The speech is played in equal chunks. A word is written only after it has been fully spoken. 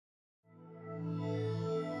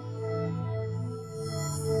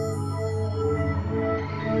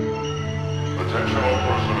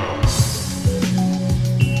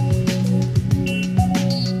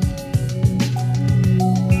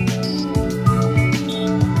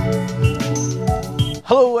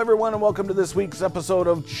everyone, and welcome to this week's episode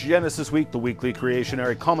of Genesis Week, the weekly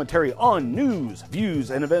creationary commentary on news, views,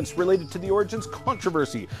 and events related to the Origins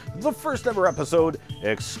controversy. The first ever episode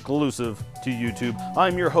exclusive to YouTube.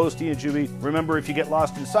 I'm your host, Ian Juby. Remember, if you get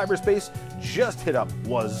lost in cyberspace, just hit up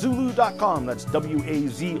wazooloo.com. That's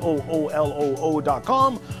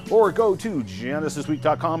wazooloo.com, or go to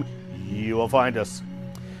genesisweek.com. You will find us.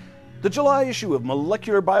 The July issue of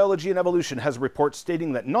Molecular Biology and Evolution has reports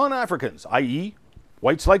stating that non-Africans, i.e.,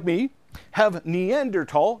 whites like me, have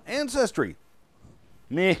Neanderthal ancestry.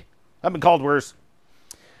 Meh, I've been called worse.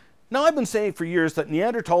 Now, I've been saying for years that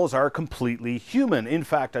Neanderthals are completely human. In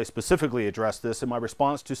fact, I specifically addressed this in my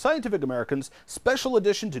response to Scientific American's special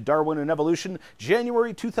edition to Darwin and Evolution,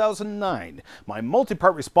 January 2009. My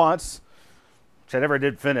multi-part response, which I never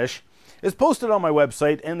did finish, is posted on my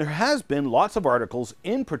website, and there has been lots of articles,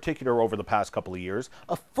 in particular over the past couple of years,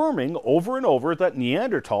 affirming over and over that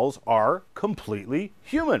Neanderthals are completely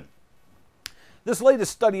human. This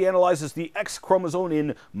latest study analyzes the X chromosome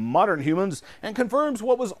in modern humans and confirms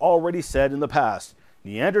what was already said in the past.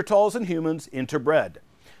 Neanderthals and humans interbred.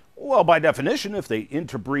 Well, by definition, if they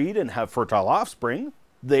interbreed and have fertile offspring,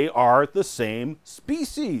 they are the same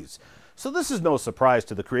species. So this is no surprise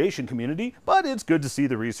to the creation community, but it's good to see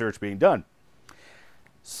the research being done.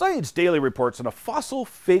 Science Daily reports on a fossil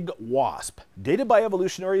fig wasp, dated by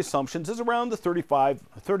evolutionary assumptions as around the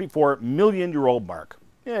 34 million year old mark.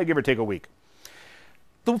 Yeah, give or take a week.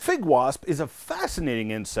 The fig wasp is a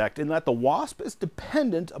fascinating insect in that the wasp is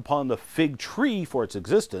dependent upon the fig tree for its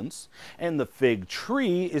existence, and the fig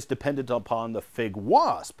tree is dependent upon the fig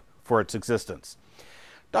wasp for its existence.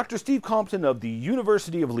 Dr. Steve Compton of the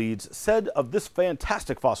University of Leeds said of this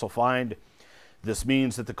fantastic fossil find, "This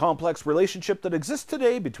means that the complex relationship that exists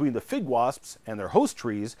today between the fig wasps and their host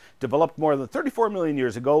trees developed more than 34 million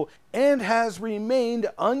years ago and has remained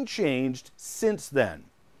unchanged since then."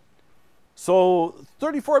 So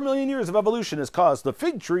 34 million years of evolution has caused the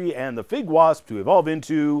fig tree and the fig wasp to evolve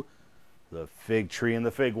into the fig tree and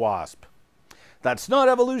the fig wasp. That's not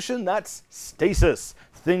evolution, that's stasis.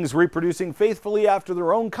 Things reproducing faithfully after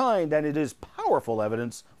their own kind, and it is powerful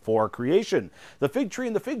evidence for creation. The fig tree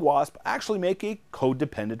and the fig wasp actually make a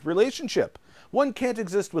codependent relationship. One can't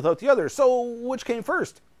exist without the other, so which came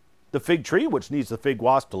first? The fig tree, which needs the fig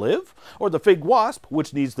wasp to live, or the fig wasp,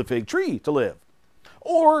 which needs the fig tree to live?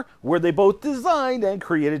 Or were they both designed and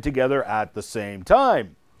created together at the same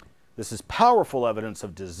time? This is powerful evidence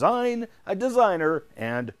of design, a designer,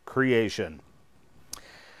 and creation.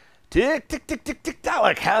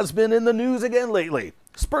 Tiktaalik has been in the news again lately,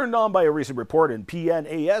 spurred on by a recent report in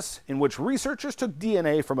PNAS in which researchers took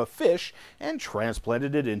DNA from a fish and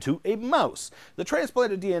transplanted it into a mouse. The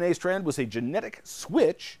transplanted DNA strand was a genetic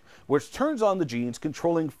switch which turns on the genes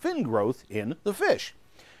controlling fin growth in the fish.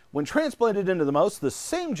 When transplanted into the mouse, the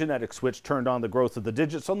same genetic switch turned on the growth of the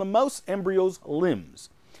digits on the mouse embryo's limbs.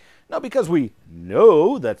 Now, because we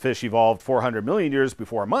know that fish evolved 400 million years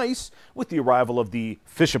before mice, with the arrival of the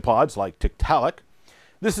fishapods like Tiktaalik,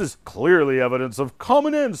 this is clearly evidence of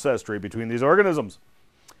common ancestry between these organisms.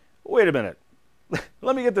 Wait a minute.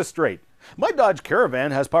 Let me get this straight. My Dodge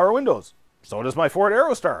Caravan has power windows. So does my Ford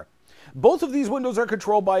Aerostar. Both of these windows are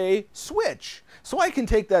controlled by a switch. So I can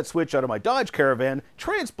take that switch out of my Dodge Caravan,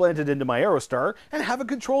 transplant it into my Aerostar, and have it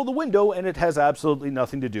control the window, and it has absolutely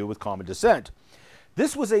nothing to do with common descent.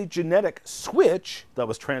 This was a genetic switch that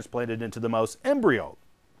was transplanted into the mouse embryo,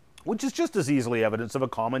 which is just as easily evidence of a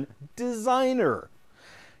common designer.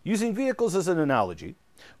 Using vehicles as an analogy,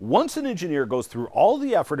 once an engineer goes through all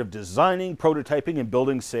the effort of designing, prototyping, and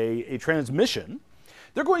building, say, a transmission,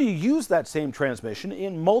 they're going to use that same transmission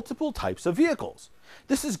in multiple types of vehicles.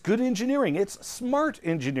 This is good engineering. It's smart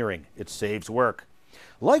engineering. It saves work.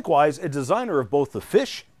 Likewise, a designer of both the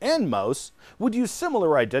fish and mouse would use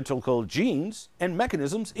similar identical genes and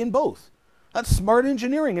mechanisms in both. That's smart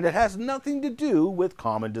engineering, and it has nothing to do with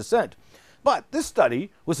common descent. But this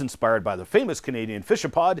study was inspired by the famous Canadian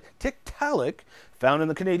fishapod Tiktaalik, found in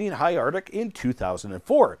the Canadian high Arctic in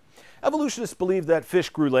 2004. Evolutionists believe that fish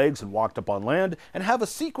grew legs and walked up on land and have a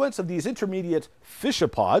sequence of these intermediate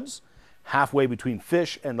fishapods, halfway between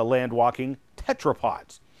fish and the land-walking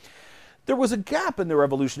tetrapods. There was a gap in their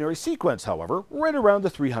evolutionary sequence, however, right around the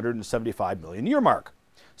 375 million year mark.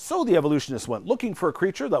 So the evolutionists went looking for a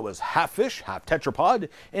creature that was half fish, half tetrapod,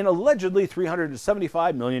 in allegedly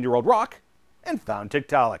 375 million year old rock, and found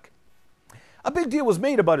Tiktaalik. A big deal was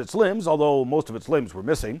made about its limbs, although most of its limbs were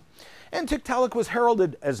missing, and Tiktaalik was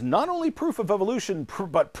heralded as not only proof of evolution,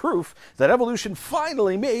 but proof that evolution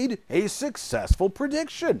finally made a successful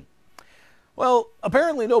prediction. Well,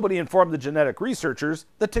 apparently nobody informed the genetic researchers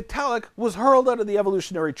that Tiktaalik was hurled out of the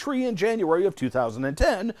evolutionary tree in January of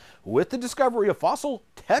 2010 with the discovery of fossil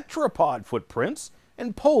tetrapod footprints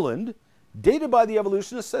in Poland, dated by the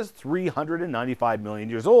evolutionists as 395 million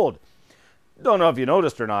years old. Don't know if you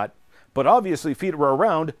noticed or not, but obviously feet were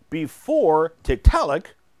around before Tiktaalik,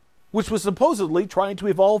 which was supposedly trying to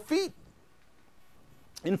evolve feet.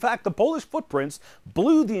 In fact, the Polish footprints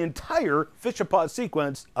blew the entire fishapod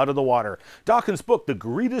sequence out of the water. Dawkins' book, The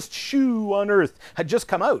Greatest Shoe on Earth, had just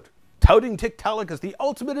come out, touting Tiktaalik as the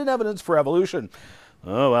ultimate in evidence for evolution.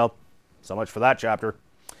 Oh well, so much for that chapter.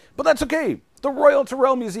 But that's okay. The Royal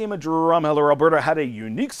Tyrrell Museum in Drumheller, Alberta had a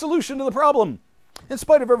unique solution to the problem. In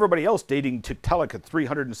spite of everybody else dating Tiktaalik at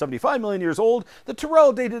 375 million years old, the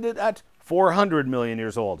Tyrrell dated it at 400 million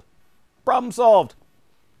years old. Problem solved.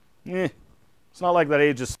 It's not like that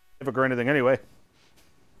age is specific or anything anyway.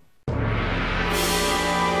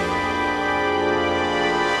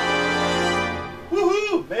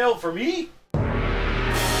 Woohoo! Mail for me?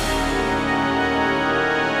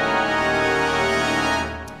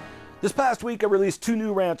 This past week, I released 2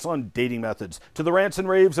 new rants on dating methods, to the rants and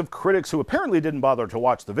raves of critics who apparently didn't bother to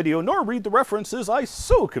watch the video nor read the references I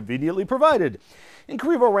so conveniently provided. In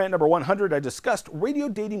Crevo rant number 100, I discussed radio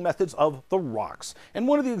dating methods of the rocks, and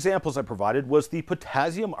one of the examples I provided was the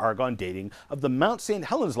potassium-argon dating of the Mount St.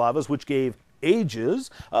 Helens lavas, which gave ages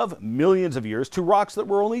of millions of years to rocks that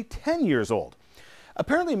were only 10 years old.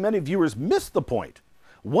 Apparently, many viewers missed the point.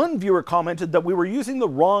 One viewer commented that we were using the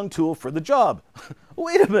wrong tool for the job.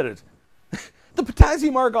 Wait a minute. The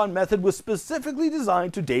potassium-argon method was specifically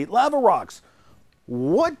designed to date lava rocks.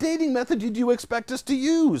 What dating method did you expect us to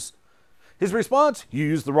use? His response, you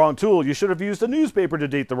used the wrong tool. You should have used a newspaper to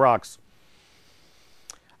date the rocks.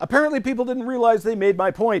 Apparently people didn't realize they made my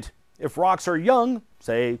point. If rocks are young,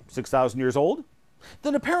 say 6,000 years old,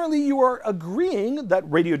 then apparently you are agreeing that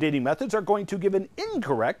radio dating methods are going to give an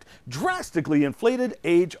incorrect, drastically inflated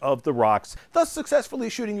age of the rocks, thus successfully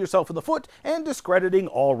shooting yourself in the foot and discrediting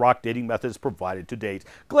all rock dating methods provided to date.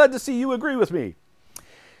 Glad to see you agree with me.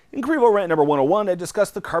 In Crevo rant number 101, I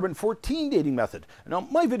discussed the carbon-14 dating method. Now,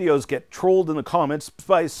 my videos get trolled in the comments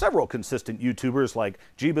by several consistent YouTubers like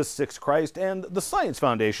Jeebus6Christ and the Science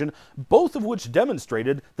Foundation, both of which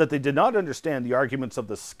demonstrated that they did not understand the arguments of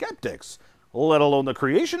the skeptics, let alone the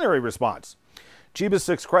creationary response.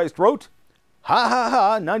 Jeebus6Christ wrote, "Ha ha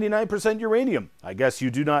ha, 99% uranium. I guess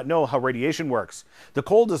you do not know how radiation works. The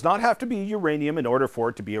coal does not have to be uranium in order for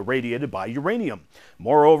it to be irradiated by uranium.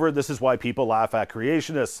 Moreover, this is why people laugh at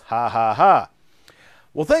creationists. Ha ha ha."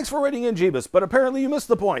 Well, thanks for writing in, Jeebus, but apparently you missed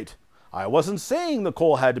the point. I wasn't saying the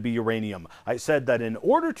coal had to be uranium. I said that in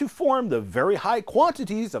order to form the very high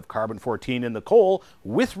quantities of carbon-14 in the coal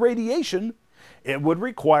with radiation, it would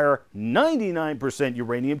require 99%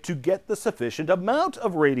 uranium to get the sufficient amount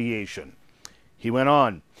of radiation. He went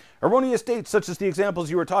on, erroneous dates such as the examples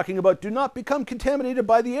you were talking about do not become contaminated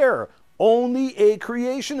by the air. Only a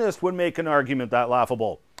creationist would make an argument that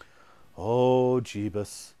laughable. Oh,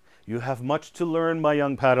 Jeebus, you have much to learn, my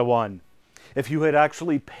young Padawan. If you had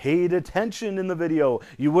actually paid attention in the video,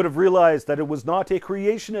 you would have realized that it was not a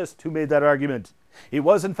creationist who made that argument. It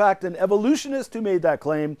was, in fact, an evolutionist who made that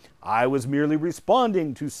claim. I was merely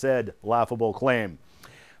responding to said laughable claim.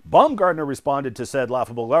 Baumgartner responded to said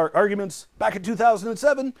laughable arguments back in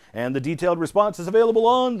 2007, and the detailed response is available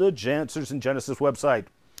on the Jansers and Genesis website.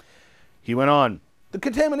 He went on, the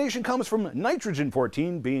contamination comes from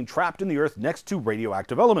nitrogen-14 being trapped in the earth next to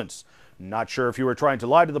radioactive elements. Not sure if you were trying to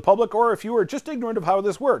lie to the public or if you were just ignorant of how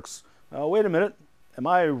this works. Wait a minute, am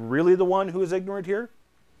I really the one who is ignorant here?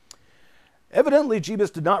 Evidently,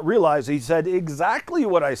 Jeebus did not realize he said exactly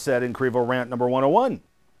what I said in Crevo rant number 101.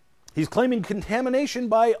 He's claiming contamination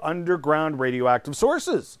by underground radioactive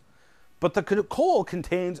sources. But the coal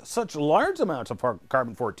contains such large amounts of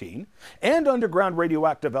carbon-14, and underground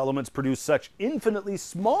radioactive elements produce such infinitely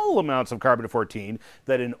small amounts of carbon-14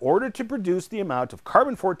 that in order to produce the amount of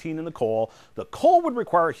carbon-14 in the coal would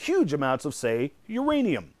require huge amounts of, say,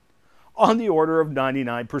 uranium, on the order of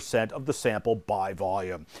 99% of the sample by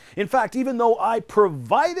volume. In fact, even though I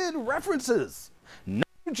provided references,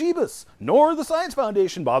 Jeebus nor the Science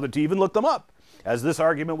Foundation bothered to even look them up, as this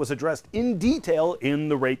argument was addressed in detail in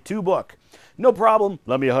the Rate 2 book. No problem,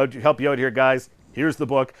 let me help you out here, guys. Here's the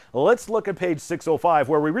book. Let's look at page 605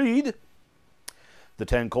 where we read, the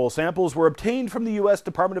 10 coal samples were obtained from the U.S.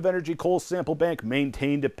 Department of Energy Coal Sample Bank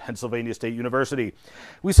maintained at Pennsylvania State University.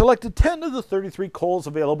 We selected 10 of the 33 coals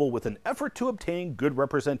available with an effort to obtain good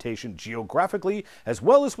representation geographically as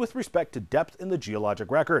well as with respect to depth in the geologic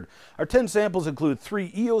record. Our 10 samples include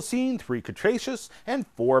 3 Eocene, 3 Cretaceous, and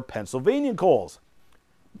 4 Pennsylvanian coals.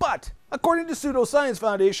 But According to Pseudoscience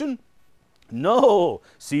Foundation, no,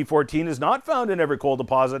 C14 is not found in every coal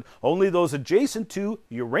deposit, only those adjacent to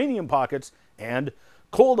uranium pockets, and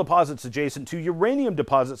coal deposits adjacent to uranium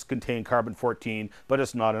deposits contain carbon-14, but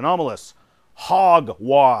it's not anomalous.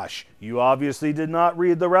 Hogwash. You obviously did not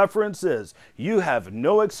read the references. You have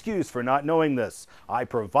no excuse for not knowing this. I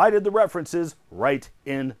provided the references right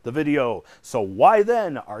in the video. So why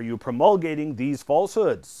then are you promulgating these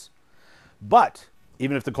falsehoods? But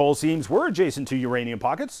even if the coal seams were adjacent to uranium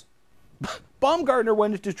pockets, Baumgartner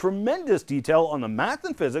went into tremendous detail on the math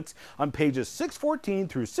and physics on pages 614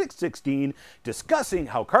 through 616, discussing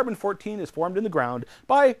how carbon-14 is formed in the ground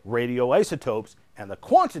by radioisotopes and the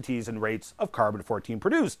quantities and rates of carbon-14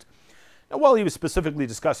 produced. Now, while he was specifically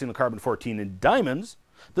discussing the carbon-14 in diamonds,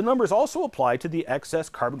 the numbers also apply to the excess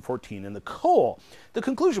carbon-14 in the coal. The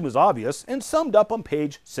conclusion was obvious and summed up on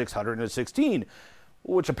page 616.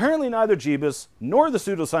 Which apparently neither Jeebus nor the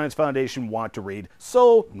Pseudoscience Foundation want to read,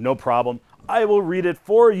 so no problem, I will read it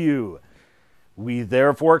for you. We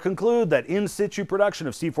therefore conclude that in situ production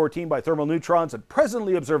of C14 by thermal neutrons at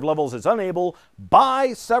presently observed levels is unable,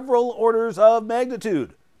 by several orders of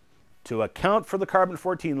magnitude, to account for the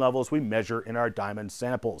carbon-14 levels we measure in our diamond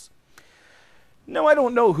samples. Now, I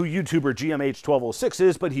don't know who YouTuber GMH1206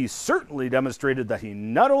 is, but he certainly demonstrated that he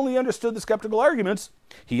not only understood the skeptical arguments,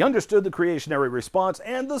 he understood the creationary response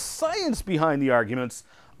and the science behind the arguments,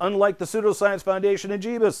 unlike the Pseudoscience Foundation and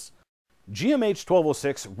Jeebus.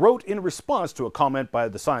 GMH1206 wrote in response to a comment by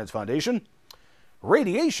the Science Foundation,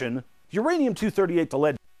 radiation, uranium-238 to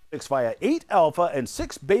lead-6 via 8 alpha and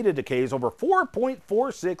 6 beta decays over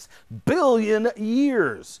 4.46 billion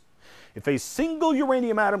years. If a single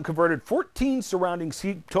uranium atom converted 14 surrounding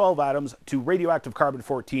C12 atoms to radioactive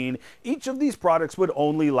carbon-14, each of these products would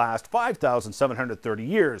only last 5,730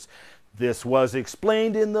 years. This was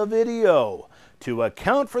explained in the video. To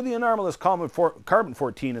account for the anomalous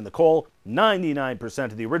carbon-14 in the coal, 99%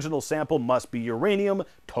 of the original sample must be uranium,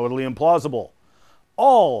 totally implausible.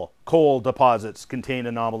 All coal deposits contain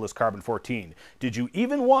anomalous carbon-14. Did you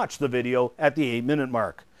even watch the video at the 8-minute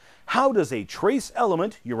mark? How does a trace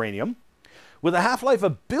element, uranium, with a half-life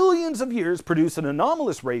of billions of years produce an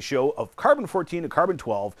anomalous ratio of carbon-14 to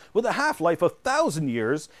carbon-12 with a half-life of 1,000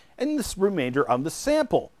 years and this remainder of the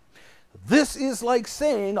sample? This is like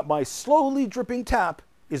saying my slowly dripping tap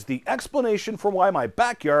is the explanation for why my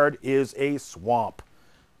backyard is a swamp.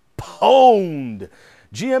 Pwned!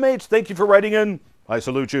 GMH, thank you for writing in. I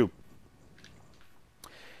salute you.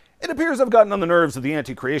 It appears I've gotten on the nerves of the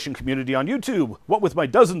anti-creation community on YouTube, what with my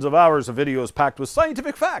dozens of hours of videos packed with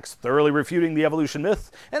scientific facts, thoroughly refuting the evolution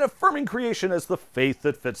myth, and affirming creation as the faith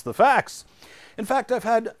that fits the facts. In fact, I've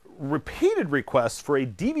had repeated requests for a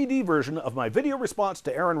DVD version of my video response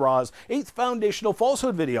to Aaron Ra's 8th Foundational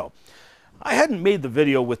Falsehood video. I hadn't made the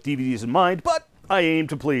video with DVDs in mind, but I aim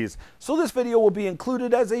to please. So this video will be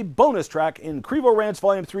included as a bonus track in Crevo Rants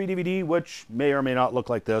Volume 3 DVD, which may or may not look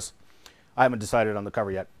like this. I haven't decided on the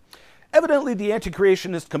cover yet. Evidently, the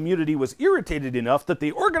anti-creationist community was irritated enough that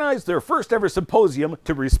they organized their first ever symposium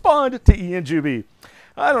to respond to Ian Juby.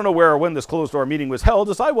 I don't know where or when this closed-door meeting was held,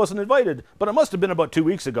 as I wasn't invited, but it must have been about 2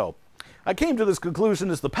 weeks ago. I came to this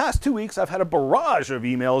conclusion as the past 2 weeks I've had a barrage of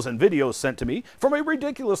emails and videos sent to me from a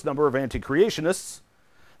ridiculous number of anti-creationists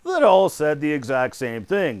that all said the exact same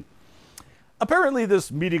thing. Apparently,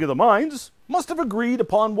 this meeting of the minds must have agreed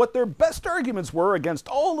upon what their best arguments were against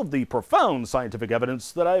all of the profound scientific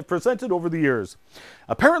evidence that I have presented over the years.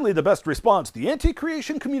 Apparently, the best response the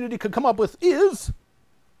anti-creation community could come up with is,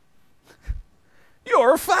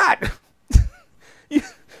 you're fat!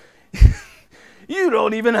 You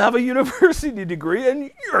don't even have a university degree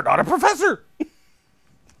and you're not a professor!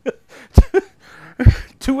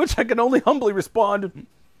 To which I can only humbly respond,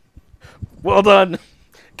 well done.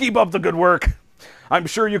 Keep up the good work. I'm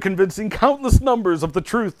sure you're convincing countless numbers of the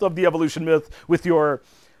truth of the evolution myth with your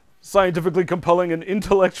scientifically compelling and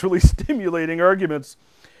intellectually stimulating arguments.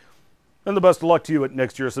 And the best of luck to you at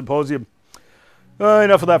next year's symposium.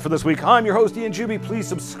 Enough of that for this week. I'm your host, Ian Juby. Please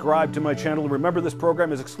subscribe to my channel. Remember, this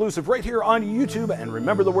program is exclusive right here on YouTube. And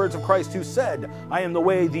remember the words of Christ who said, I am the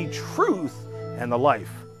way, the truth, and the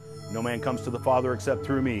life. No man comes to the Father except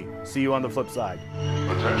through me. See you on the flip side.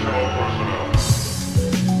 Attention all personnel.